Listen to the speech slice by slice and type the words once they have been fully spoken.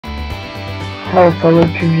Hello fellow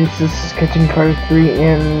tributes, this is Kitchen Carter 3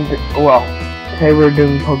 and, well, today we're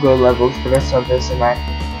doing Pogo levels, but I saw this and I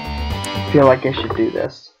feel like I should do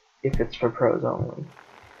this, if it's for pros only.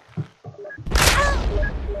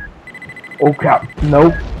 Oh crap,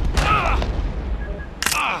 nope.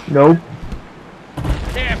 Nope.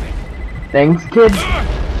 Damn it. Thanks kid.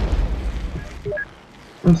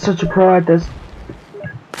 I'm such a pro at this.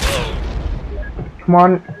 Come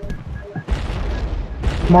on.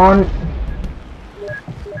 Come on.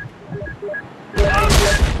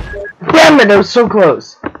 Damn it, I was so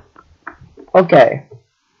close. Okay.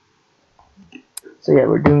 So yeah,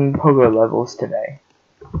 we're doing Pogo levels today.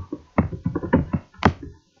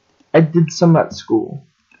 I did some at school.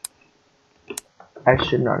 I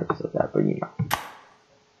should not have said that, but you know.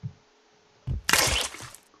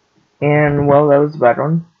 And, well, that was a bad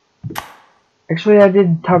one. Actually, I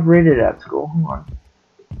did top rated at school. Hold on.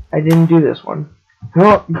 I didn't do this one.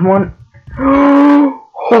 Oh, come on. Oh,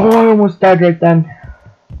 I almost died right then.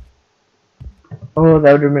 Oh,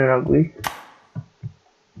 that would have been ugly.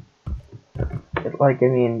 Like, I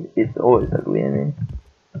mean, it's always ugly, I mean.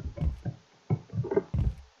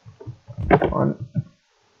 Come on.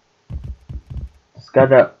 Just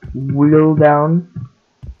gotta wheel down.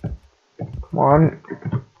 Come on.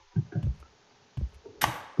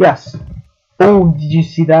 Yes. Oh, did you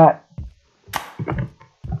see that?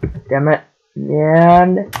 Damn it.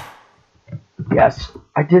 And yes,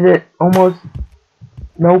 I did it almost.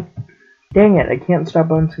 Nope. Dang it, I can't stop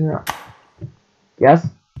bouncing up. Yes.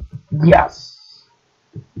 Yes.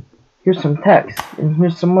 Here's some text, and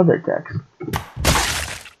here's some other text.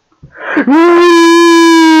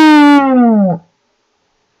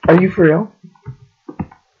 Are you for real?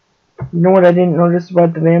 You know what I didn't notice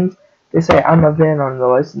about the vans? They say I'm a van on the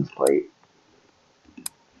license plate.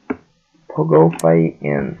 Pogo fight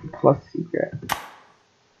and plus secret.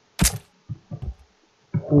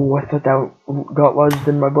 Ooh, I thought that got lodged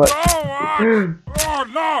in my butt. Oh,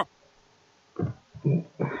 no!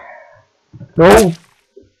 No!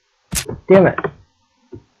 Damn it.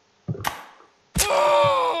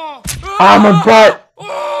 Ah, my butt!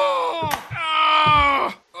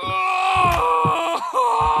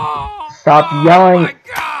 Stop yelling! Oh my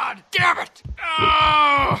god! Damn it!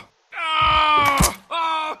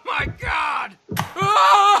 Oh my god!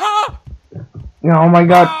 Oh my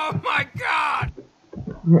god. Oh my god!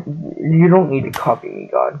 You don't need to copy me,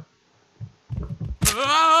 God.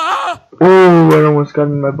 Oh, I almost got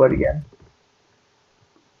in my butt again.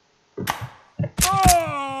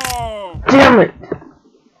 Oh! Damn it!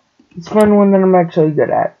 Let's find one that I'm actually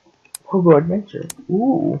good at. Pogo Adventure.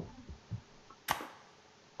 Ooh.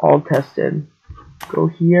 All tested. Go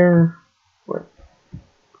here. What?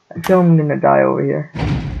 I feel I'm gonna die over here.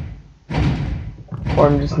 Or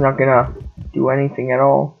I'm just not gonna do anything at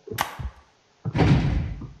all.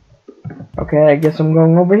 Okay, I guess I'm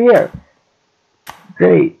going over here.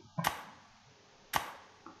 Great.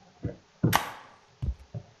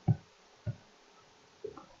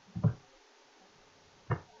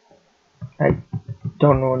 I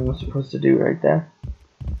don't know what I'm supposed to do right there.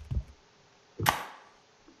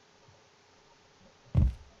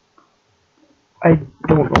 I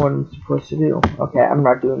don't know what I'm supposed to do. Okay, I'm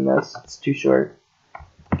not doing this. It's too short.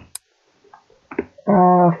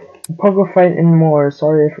 Pogo fight and more.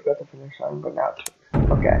 Sorry I forgot the finish line, but now it's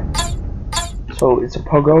okay. So it's a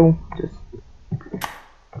pogo. Just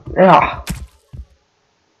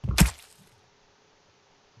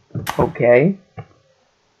okay.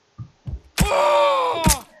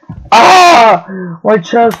 Ah! My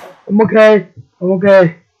chest. I'm okay. I'm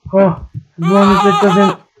okay. Oh, as long as it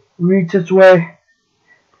doesn't reach its way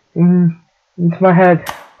into my head,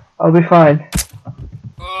 I'll be fine.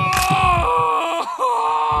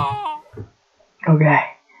 Okay.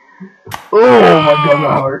 Oh my god,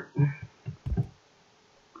 my heart.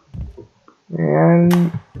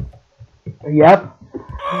 And yep,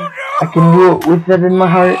 I can do it with it in my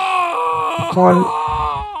heart. Come on.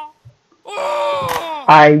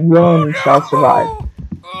 I will and shall survive.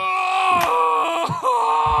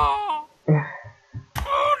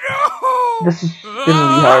 This is gonna be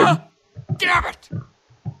hard. Damn it!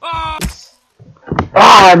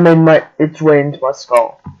 Ah, I made its way into my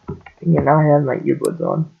skull. Dang it, now I have my earbuds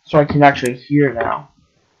on, so I can actually hear now.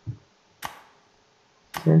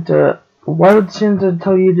 Santa, why would Santa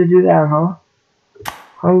tell you to do that, huh?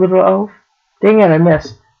 Huh, little elf? Dang it, I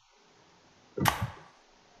missed.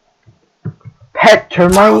 Pet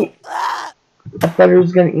termite? I thought it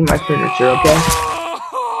was gonna eat my furniture, okay?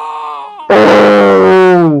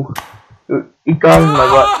 Oh! It got in my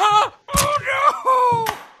butt.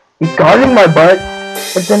 It got in my butt,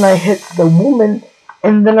 but then I hit the woman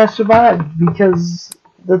And then I survived because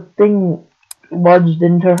the thing lodged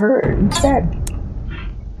into her instead.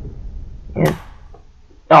 And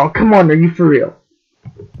oh, come on, are you for real?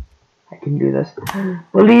 I can do this.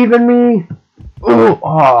 Believe in me! Ooh,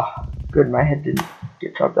 oh, good, my head didn't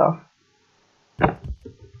get chopped off.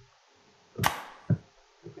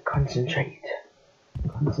 Concentrate.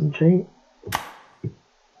 Concentrate.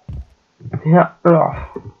 Yeah, ugh.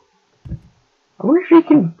 I wonder if you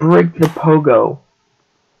can break the pogo.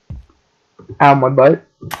 Ow, my butt.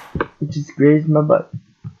 It just grazed my butt.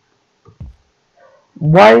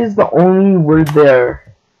 Why is the only word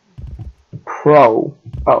there pro?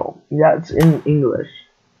 Oh, yeah, it's in English.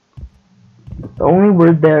 The only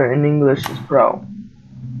word there in English is pro.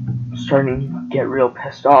 I'm starting to get real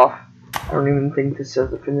pissed off. I don't even think this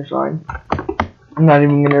says the finish line. I'm not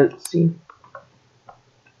even gonna see.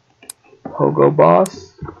 Pogo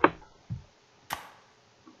boss.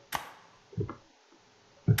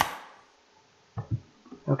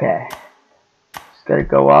 Okay. Just gotta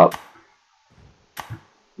go up.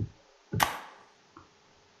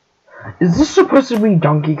 Is this supposed to be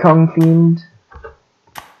Donkey Kong themed?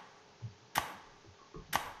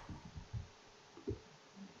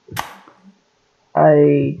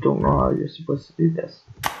 I don't know how you're supposed to do this.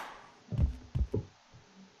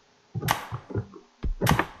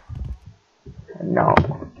 No.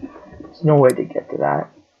 There's no way to get to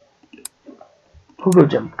that. Pogo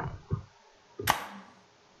jump.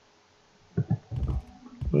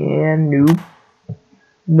 And noob.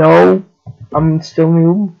 No. I'm still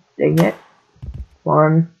noob. Dang it. Come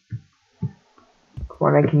on. Come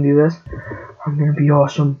on, I can do this. I'm gonna be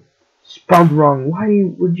awesome. Spelled wrong. Why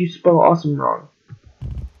would you spell awesome wrong?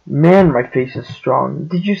 Man, my face is strong.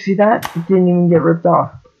 Did you see that? It didn't even get ripped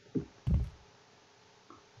off.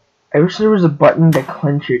 I wish there was a button to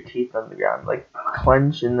clench your teeth on the ground. Like,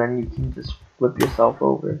 clench and then you can just flip yourself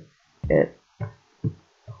over it.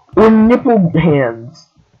 Or nipple hands.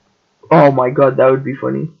 Oh my god, that would be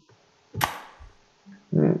funny.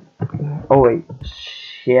 Oh wait,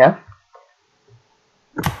 chef?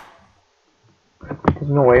 There's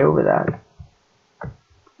no way over that.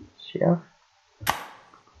 Chef?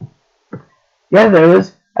 Yeah, there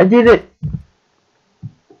is. I did it.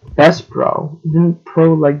 Best pro. Isn't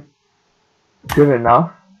pro like good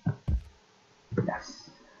enough? Yes.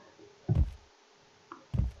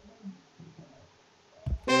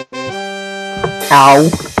 Ow.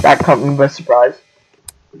 That caught me by surprise.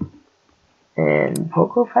 And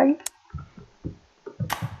Pogo fight?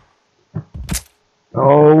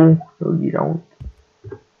 Oh, no you don't.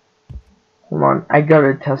 Hold on, I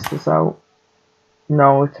gotta test this out.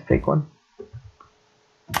 No, it's a fake one.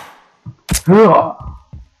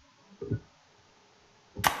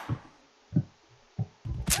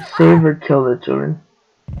 Save or kill the children.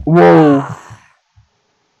 Whoa.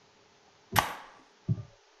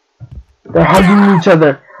 They're hugging each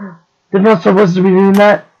other. They're not supposed to be doing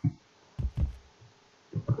that.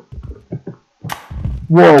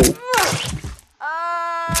 Whoa.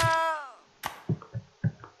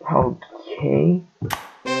 Okay.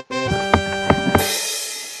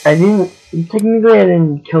 Technically I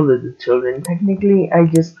didn't kill the children. Technically I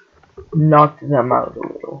just knocked them out a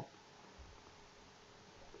little.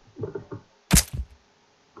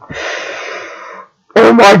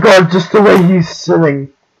 Oh my god, just the way he's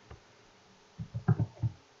sitting.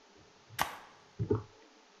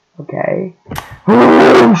 Okay.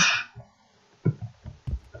 Whoosh!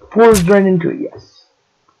 Forged right into it, yes.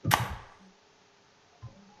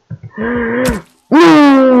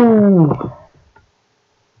 Woo!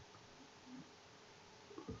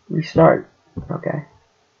 Restart. Okay.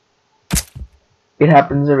 It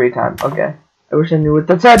happens every time. Okay. I wish I knew what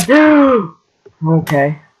that said.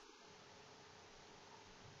 Okay.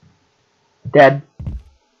 Dead.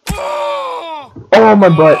 Oh my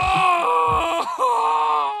butt.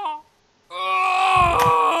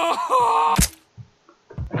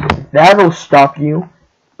 That'll stop you.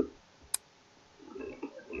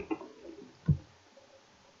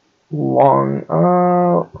 Long.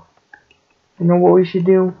 You know what we should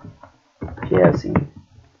do? Jesse.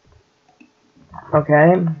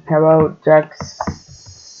 Okay. How about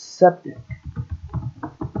Jacksepticeye?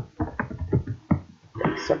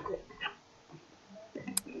 Jacksepticeye.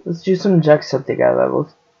 Let's do some Jacksepticeye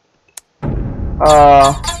levels.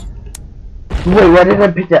 Wait, why did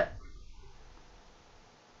I pick that?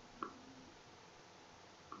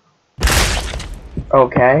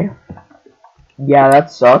 Okay. Yeah,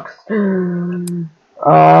 that sucks.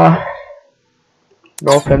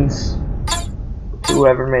 No offense to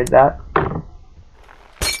whoever made that.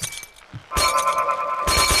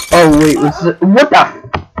 Oh wait, what the?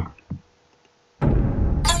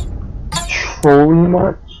 trolling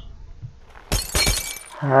much?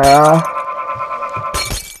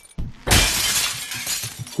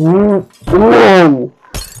 Ooh, whoa!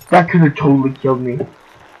 That could have totally killed me.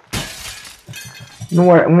 You know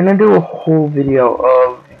what? I'm gonna do a whole video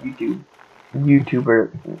of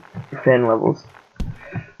YouTuber fan levels.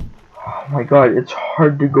 Oh my god, it's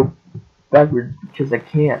hard to go backwards because I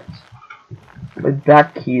can't. My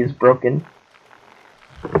back key is broken.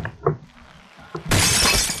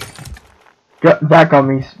 That got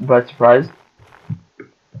me by surprise.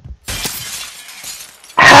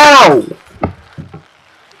 How?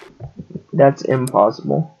 That's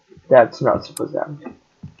impossible. That's not supposed to happen.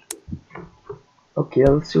 Okay,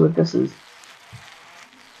 let's see what this is.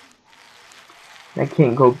 I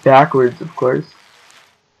can't go backwards, of course.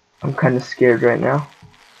 I'm kind of scared right now.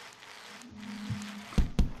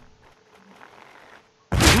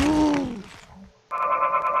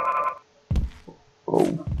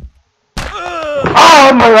 Oh.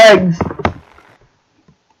 Oh, my legs!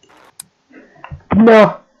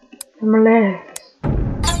 No, my legs.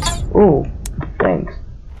 Oh, thanks.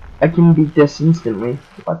 I can beat this instantly.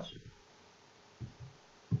 Watch.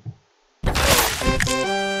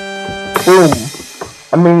 Boom.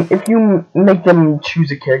 I mean, if you make them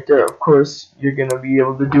choose a character, of course, you're gonna be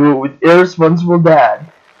able to do it with Irresponsible Dad.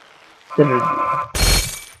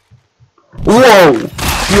 Whoa!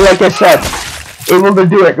 See, like I said, able to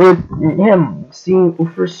do it with him. Seeing the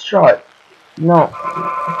first shot. No.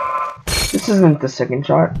 This isn't the second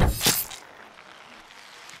shot.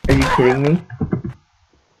 Are you kidding me?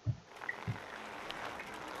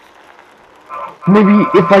 Maybe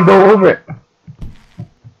if I go over it.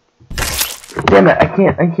 Damn it,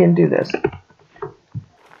 I can't do this.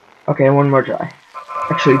 Okay, one more try.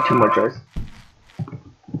 Actually, two more tries.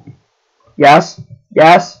 Yes,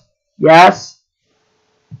 yes, yes.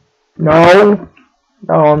 No.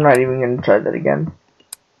 No, I'm not even gonna try that again.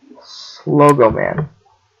 Slogo Man.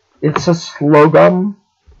 It's a Slogum.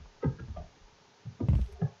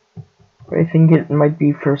 I think it might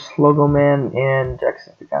be for Slogo Man and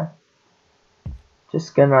Jacksepticeye.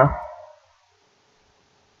 Just gonna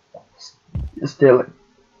steal it.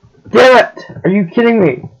 Damn it! Are you kidding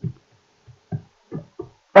me?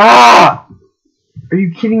 Ah! Are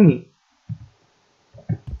you kidding me?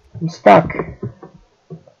 I'm stuck.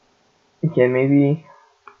 Okay, maybe.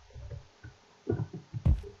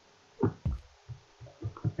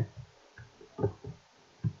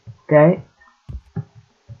 Okay.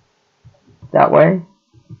 That way.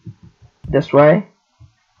 This way.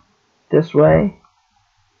 This way.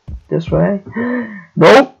 This way.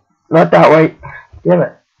 Nope! Not that way. Damn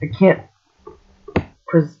it. I can't.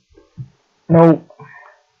 No.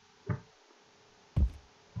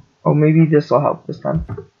 Oh, maybe this will help this time.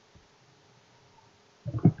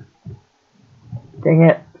 Dang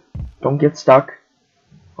it. Don't get stuck.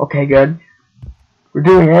 Okay, good. We're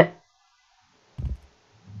doing it.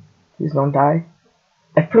 Please don't die.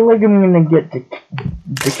 I feel like I'm gonna get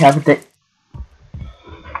decapitated.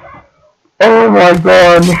 Oh my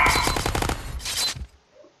god.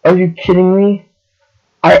 Are you kidding me?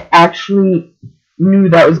 I actually knew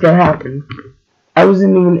that was gonna happen. I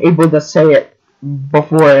wasn't even able to say it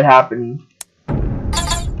before it happened.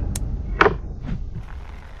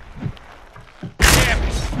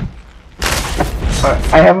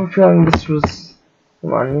 I have a feeling this was...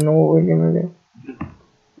 Come on, you know what we're gonna do?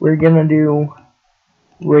 We're gonna do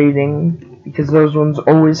rating, because those ones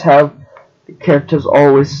always have the characters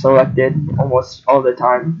always selected almost all the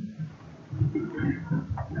time.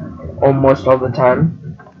 Almost all the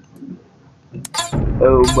time.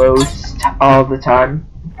 Almost all the time.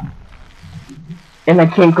 And I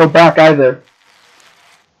can't go back either.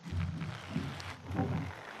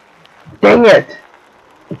 Dang it!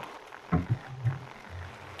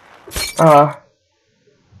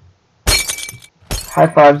 High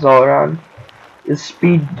fives all around. Is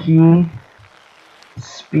speed key?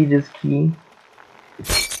 Speed is key.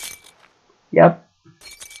 Yep.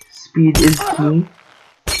 Speed is key.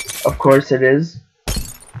 Of course it is.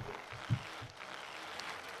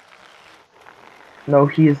 No,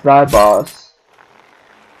 he is thy boss.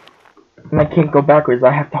 And I can't go backwards,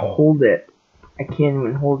 I have to hold it. I can't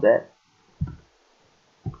even hold it.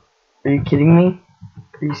 Are you kidding me?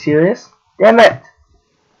 Are you serious? Damn it!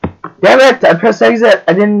 Damn it! I pressed exit!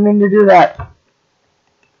 I didn't mean to do that.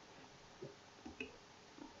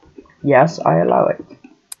 Yes, I allow it.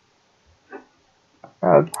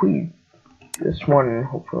 Queen. This one,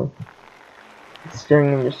 hopefully.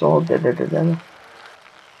 Staring in your soul. Da da da da.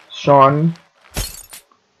 Sean.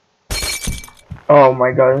 Oh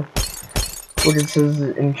my god. What is his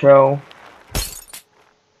intro?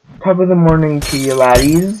 Top of the morning to you,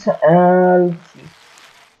 laddies. Let's see.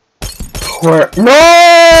 Horror. No!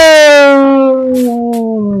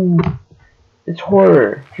 It's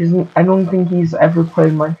horror. I don't think he's ever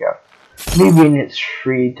played Minecraft. Maybe in his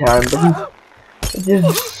free time, but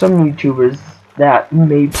there's some YouTubers that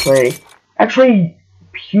may play. Actually,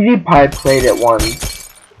 PewDiePie played it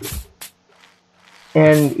once.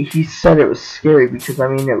 And he said it was scary because, I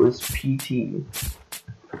mean, it was PT.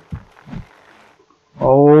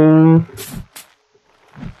 Oh.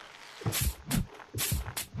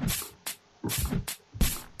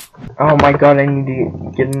 Oh my god, I need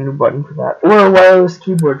to get a new button for that. Or a wireless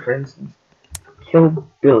keyboard, for instance. Kill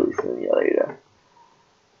Billy Simulator.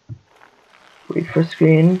 Wait for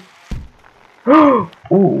screen. Ooh.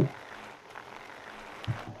 Come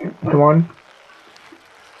on.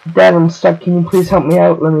 Dad, I'm stuck. Can you please help me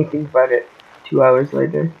out? Let me think about it. 2 hours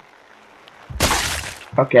later.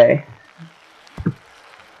 Okay.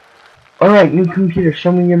 Alright, new computer.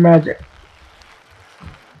 Show me your magic.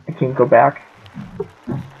 I can't go back.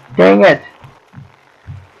 Dang it!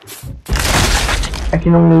 I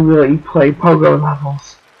can only really play pogo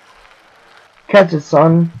levels. Catch it,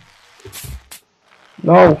 son.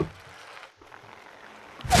 No.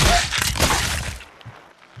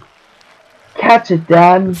 Catch it,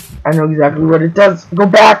 Dad. I know exactly what it does. Go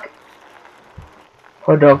back!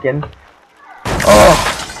 Hodoken. Oh!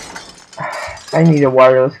 I need a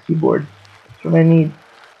wireless keyboard. That's what I need.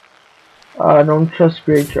 Don't trust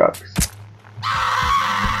gray trucks.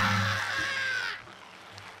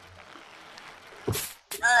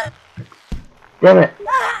 Damn it.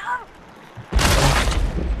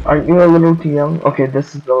 Aren't you a little too young? Okay,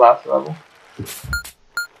 this is the last level.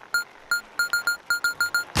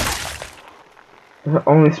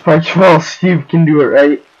 Only SpongeBob Steve can do it,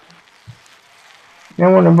 right? I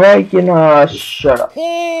want a bike and shut up.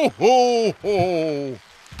 Ho, ho, ho.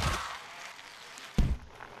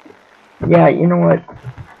 Yeah, you know what?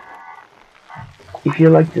 If you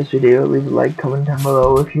like this video, leave a like, comment down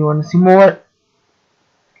below if you want to see more.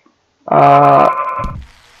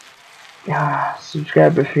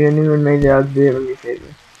 Subscribe if you're new and maybe I'll do me a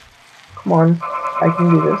favor. Come on, I can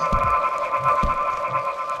do this.